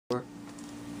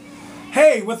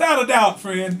Hey, without a doubt,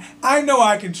 friend, I know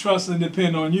I can trust and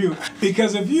depend on you,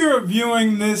 because if you're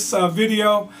viewing this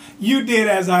video, you did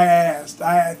as I asked.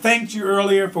 I thanked you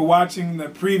earlier for watching the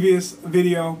previous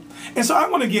video, and so I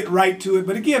want to get right to it.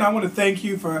 But again, I want to thank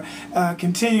you for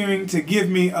continuing to give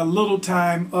me a little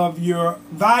time of your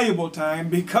valuable time,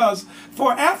 because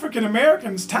for African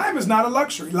Americans, time is not a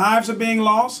luxury. Lives are being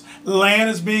lost, land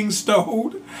is being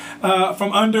stole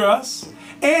from under us,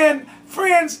 and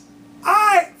friends,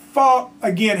 I fought,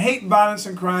 again, hate, violence,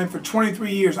 and crime for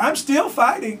 23 years. I'm still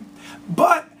fighting,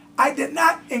 but I did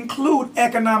not include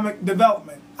economic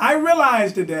development. I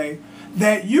realize today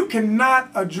that you cannot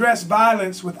address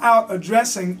violence without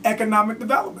addressing economic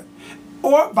development,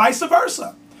 or vice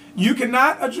versa. You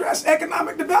cannot address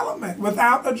economic development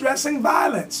without addressing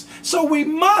violence. So we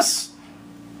must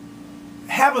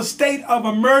have a state of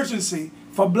emergency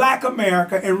for Black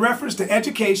America in reference to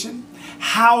education,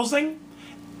 housing,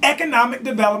 economic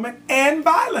development, and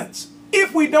violence.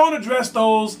 If we don't address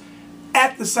those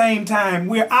at the same time,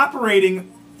 we're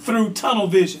operating through tunnel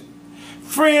vision.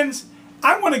 Friends,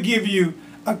 I want to give you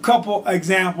a couple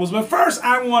examples, but first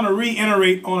I want to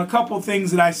reiterate on a couple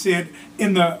things that I said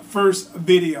in the first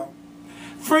video.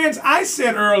 Friends, I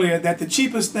said earlier that the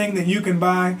cheapest thing that you can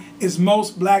buy is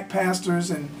most Black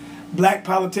pastors and Black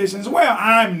politicians. Well,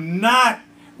 I'm not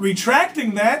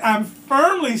retracting that. I'm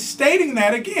firmly stating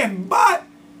that again, but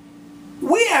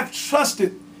we have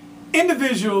trusted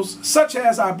individuals such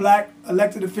as our Black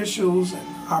elected officials and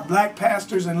our Black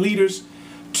pastors and leaders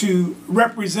to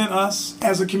represent us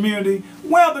as a community.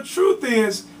 Well, the truth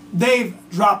is they've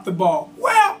dropped the ball.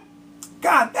 Well,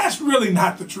 God, that's really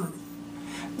not the truth.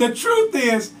 The truth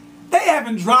is they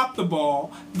haven't dropped the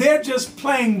ball. They're just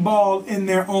playing ball in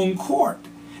their own court.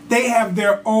 They have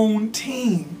their own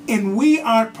team, and we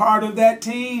aren't part of that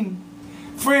team.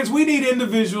 Friends, we need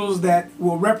individuals that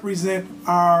will represent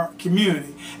our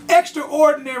community.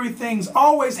 Extraordinary things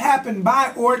always happen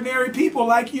by ordinary people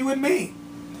like you and me.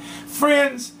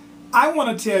 Friends, I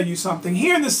want to tell you something.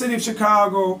 Here in the city of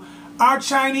Chicago, our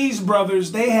Chinese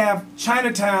brothers, they have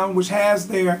Chinatown, which has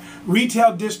their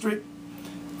retail district,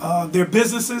 their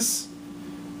businesses.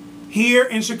 Here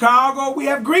in Chicago, we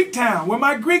have Greektown, where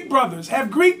my Greek brothers have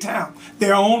Greektown,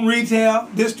 their own retail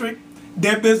district,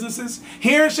 their businesses.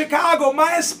 Here in Chicago,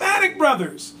 my Hispanic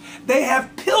brothers, they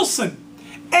have Pilsen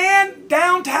and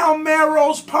downtown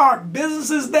Melrose Park,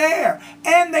 businesses there,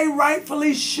 and they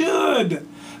rightfully should.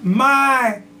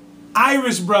 My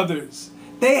Irish brothers,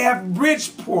 they have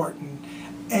Bridgeport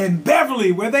and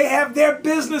Beverly, where they have their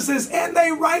businesses, and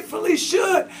they rightfully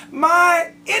should.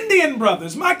 My Indian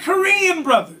brothers, my Korean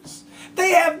brothers,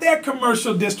 they have their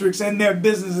commercial districts and their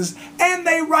businesses, and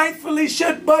they rightfully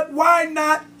should. But why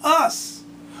not us?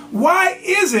 Why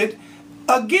is it,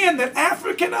 again, that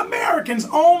African Americans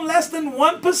own less than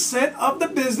 1% of the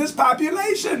business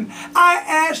population? I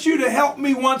ask you to help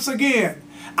me once again.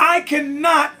 I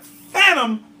cannot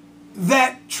fathom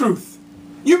that truth.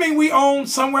 You mean we own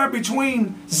somewhere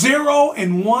between 0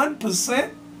 and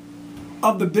 1%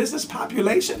 of the business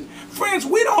population? Friends,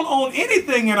 we don't own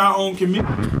anything in our own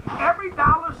community. Every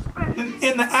dollar spent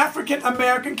in the African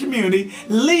American community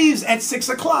leaves at 6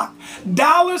 o'clock.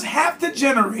 Dollars have to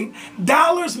generate.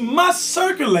 Dollars must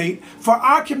circulate for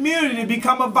our community to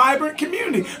become a vibrant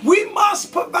community. We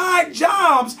must provide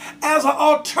jobs as an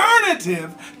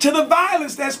alternative to the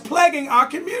violence that's plaguing our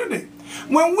community.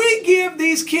 When we give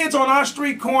these kids on our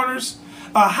street corners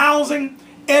housing,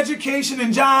 education,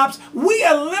 and jobs, we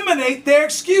eliminate their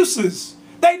excuses.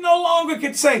 They no longer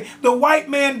could say, the white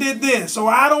man did this,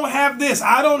 or I don't have this,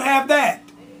 I don't have that.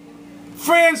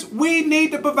 Friends, we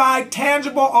need to provide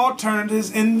tangible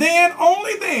alternatives, and then,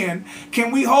 only then, can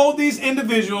we hold these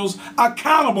individuals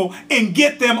accountable and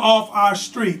get them off our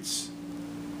streets.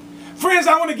 Friends,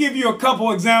 I want to give you a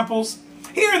couple examples.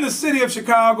 Here in the city of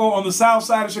Chicago, on the south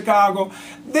side of Chicago,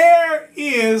 there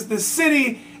is the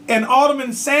city, and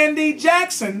Alderman Sandy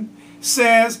Jackson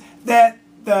says that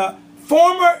the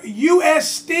former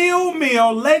U.S. Steel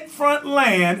Mill lakefront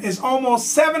land is almost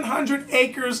 700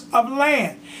 acres of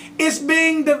land. It's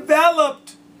being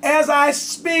developed as I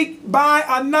speak by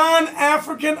a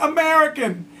non-African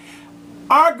American.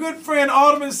 Our good friend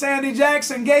Alderman Sandy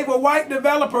Jackson gave a white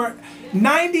developer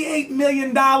 $98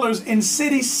 million in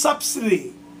city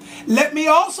subsidy. Let me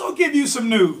also give you some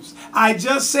news. I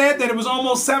just said that it was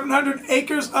almost 700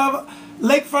 acres of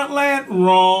lakefront land.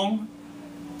 Wrong.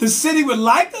 The city would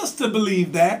like us to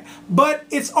believe that, but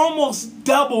it's almost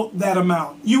double that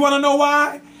amount. You want to know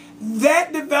why?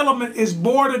 That development is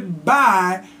bordered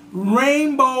by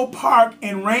Rainbow Park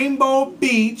and Rainbow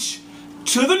Beach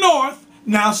to the north.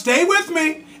 Now stay with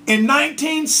me. In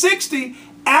 1960,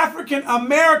 African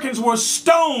Americans were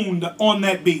stoned on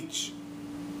that beach.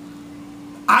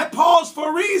 I paused for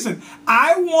a reason.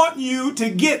 I want you to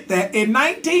get that in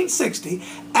 1960,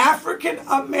 African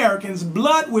Americans'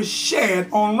 blood was shed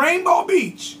on Rainbow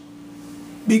Beach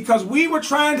because we were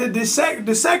trying to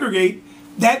desegregate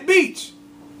that beach.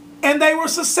 And they were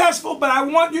successful, but I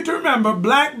want you to remember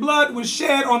black blood was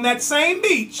shed on that same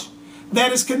beach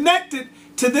that is connected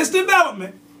to this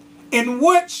development, in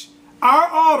which our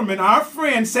alderman, our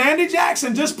friend Sandy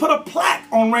Jackson, just put a plaque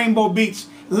on Rainbow Beach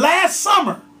last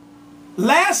summer.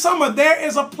 Last summer, there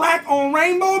is a plaque on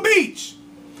Rainbow Beach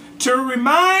to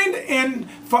remind and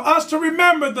for us to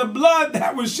remember the blood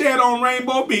that was shed on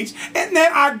Rainbow Beach. And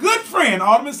then our good friend,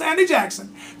 Alderman Sandy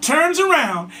Jackson, turns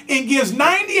around and gives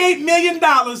 $98 million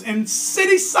in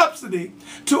city subsidy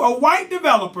to a white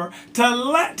developer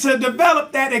to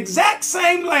develop that exact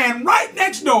same land right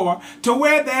next door to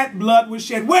where that blood was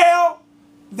shed. Well,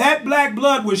 that black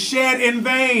blood was shed in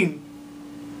vain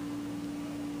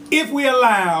if we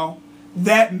allow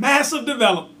that massive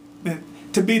development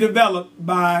to be developed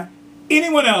by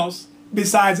anyone else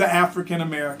besides an African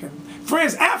American.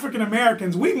 Friends, African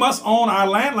Americans, we must own our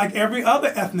land like every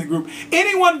other ethnic group.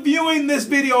 Anyone viewing this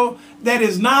video that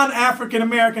is non-African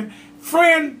American,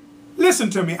 friend, listen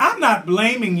to me. I'm not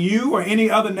blaming you or any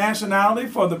other nationality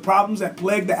for the problems that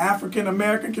plague the African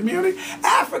American community.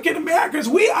 African Americans,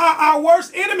 we are our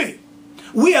worst enemy.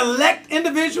 We elect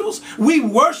individuals. We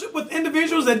worship with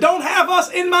individuals that don't have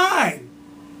us in mind.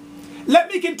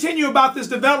 Let me continue about this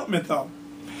development, though.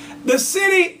 The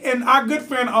city and our good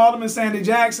friend Alderman Sandy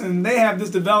Jackson, they have this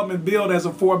development billed as a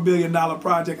 $4 billion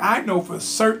project. I know for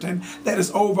certain that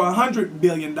it's over $100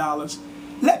 billion.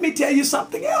 Let me tell you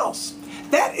something else.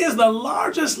 That is the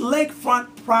largest lakefront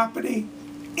property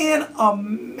in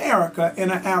America in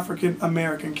an African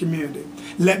American community.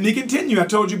 Let me continue. I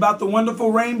told you about the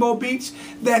wonderful Rainbow Beach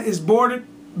that is bordered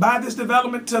by this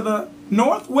development to the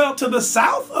north. Well, to the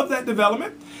south of that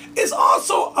development is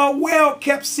also a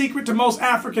well-kept secret to most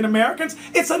African Americans.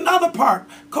 It's another park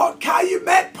called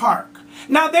Calumet Park.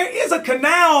 Now, there is a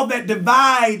canal that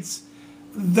divides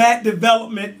that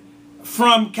development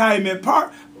from Calumet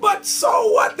Park. But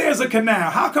so what? There's a canal.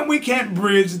 How come we can't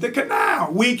bridge the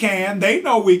canal? We can. They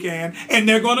know we can. And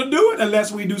they're going to do it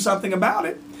unless we do something about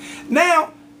it.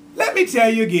 Now, let me tell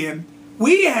you again.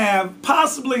 We have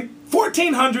possibly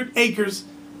 1,400 acres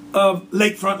of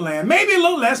lakefront land. Maybe a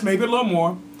little less, maybe a little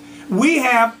more. We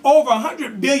have over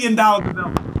 $100 billion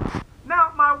development.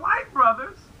 Now, my white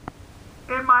brothers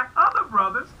and my other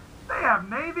brothers, they have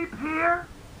Navy Pier,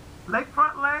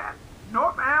 lakefront land,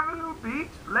 North Avenue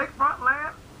Beach, lakefront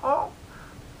land, Oak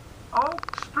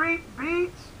Street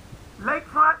Beach,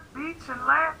 lakefront beach and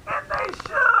land, and they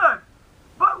should.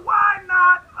 But why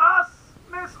not us,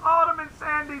 Miss Alderman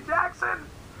Sandy Jackson?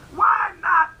 Why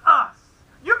not us?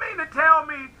 You mean to tell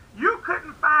me you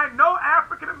couldn't find no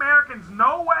African Americans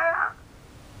nowhere?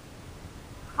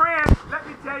 Friends, let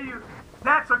me tell you,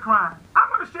 that's a crime. I'm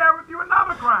going to share with you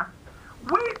another crime.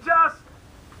 We just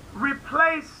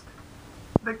replaced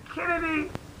the Kennedy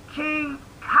King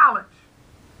College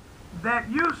that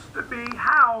used to be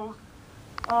housed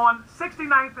on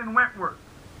 69th and Wentworth.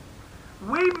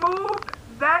 We moved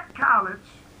that college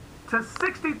to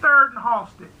 63rd and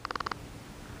Halsted.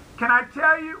 Can I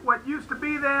tell you what used to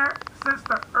be there since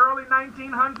the early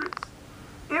 1900s?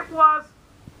 It was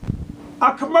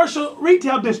a commercial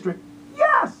retail district.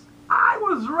 Yes, I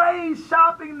was raised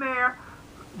shopping there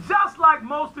just like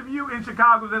most of you in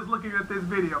Chicago that's looking at this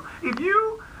video. If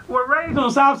you were raised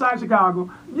on South Side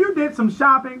Chicago, you did some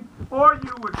shopping, or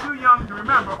you were too young to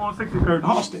remember on 63rd and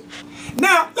Halsted.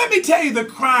 Now, let me tell you the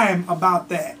crime about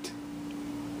that.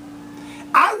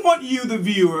 I want you, the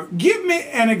viewer, give me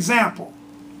an example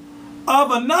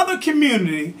of another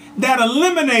community that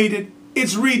eliminated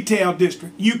its retail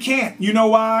district. You can't. You know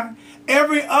why?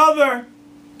 Every other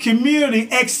community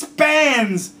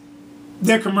expands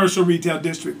their commercial retail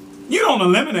district. You don't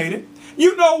eliminate it.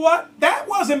 You know what? That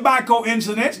wasn't by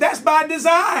coincidence. That's by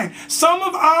design. Some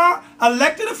of our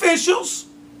elected officials,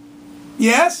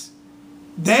 yes,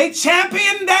 they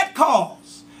championed that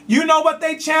cause. You know what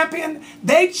they championed?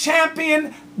 They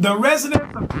championed the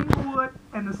residents of Inglewood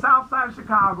and the South Side of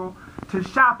Chicago to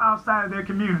shop outside of their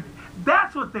community.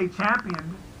 That's what they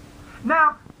championed.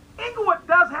 Now, Inglewood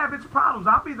does have its problems.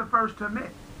 I'll be the first to admit.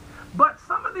 But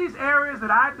some of these areas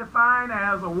that I define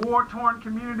as a war-torn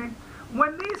community,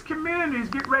 when these communities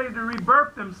get ready to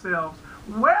rebirth themselves,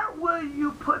 where will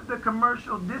you put the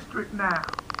commercial district now?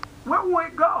 Where will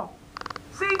it go?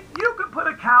 See, you can put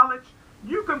a college,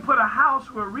 you can put a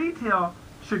house where retail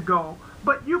should go,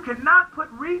 but you cannot put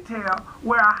retail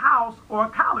where a house or a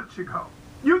college should go.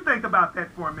 You think about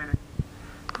that for a minute.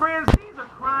 Friends, these are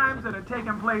crimes that are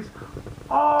taking place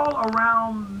all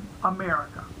around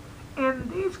America.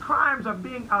 And these crimes are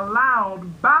being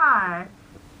allowed by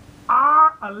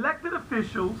our elected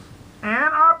officials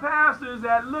and our pastors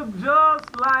that look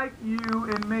just like you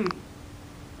and me.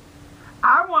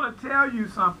 I want to tell you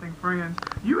something, friends.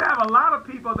 You have a lot of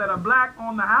people that are black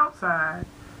on the outside,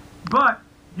 but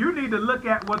you need to look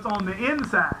at what's on the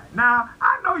inside. Now,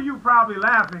 I know you're probably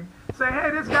laughing. Say,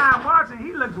 hey, this guy I'm watching,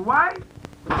 he looks white.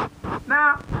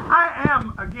 Now, I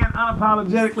am, again,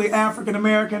 unapologetically African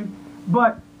American,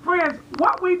 but friends,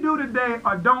 what we do today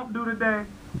or don't do today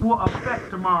will affect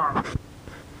tomorrow.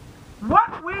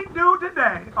 What we do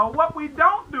today or what we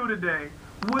don't do today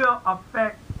will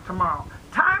affect tomorrow.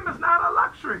 Time is not a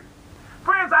luxury.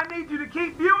 Friends, I need you to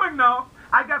keep viewing though.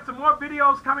 I got some more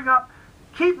videos coming up.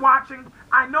 Keep watching.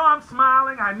 I know I'm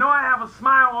smiling. I know I have a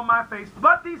smile on my face.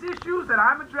 But these issues that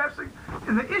I'm addressing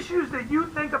and the issues that you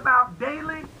think about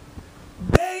daily,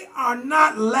 they are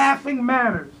not laughing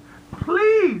matters.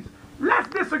 Please, let's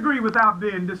disagree without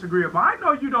being disagreeable. I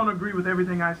know you don't agree with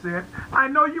everything I said. I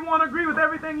know you won't agree with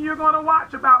everything you're going to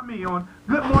watch about me on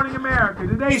Good Morning America,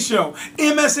 Today Show,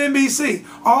 MSNBC,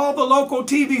 all the local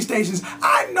TV stations.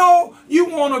 I know you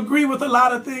won't agree with a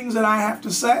lot of things that I have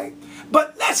to say,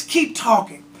 but let's keep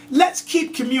talking. Let's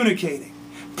keep communicating.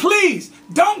 Please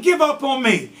don't give up on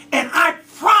me, and I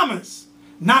promise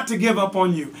not to give up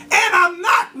on you. And I'm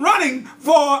not running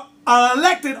for an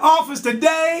elected office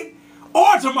today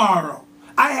or tomorrow.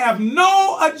 I have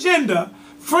no agenda.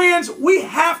 Friends, we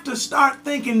have to start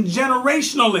thinking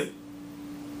generationally.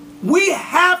 We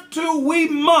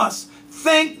must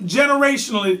think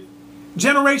generationally.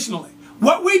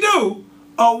 What we do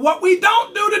or what we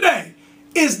don't do today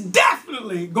is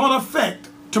definitely going to affect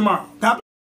tomorrow. God bless.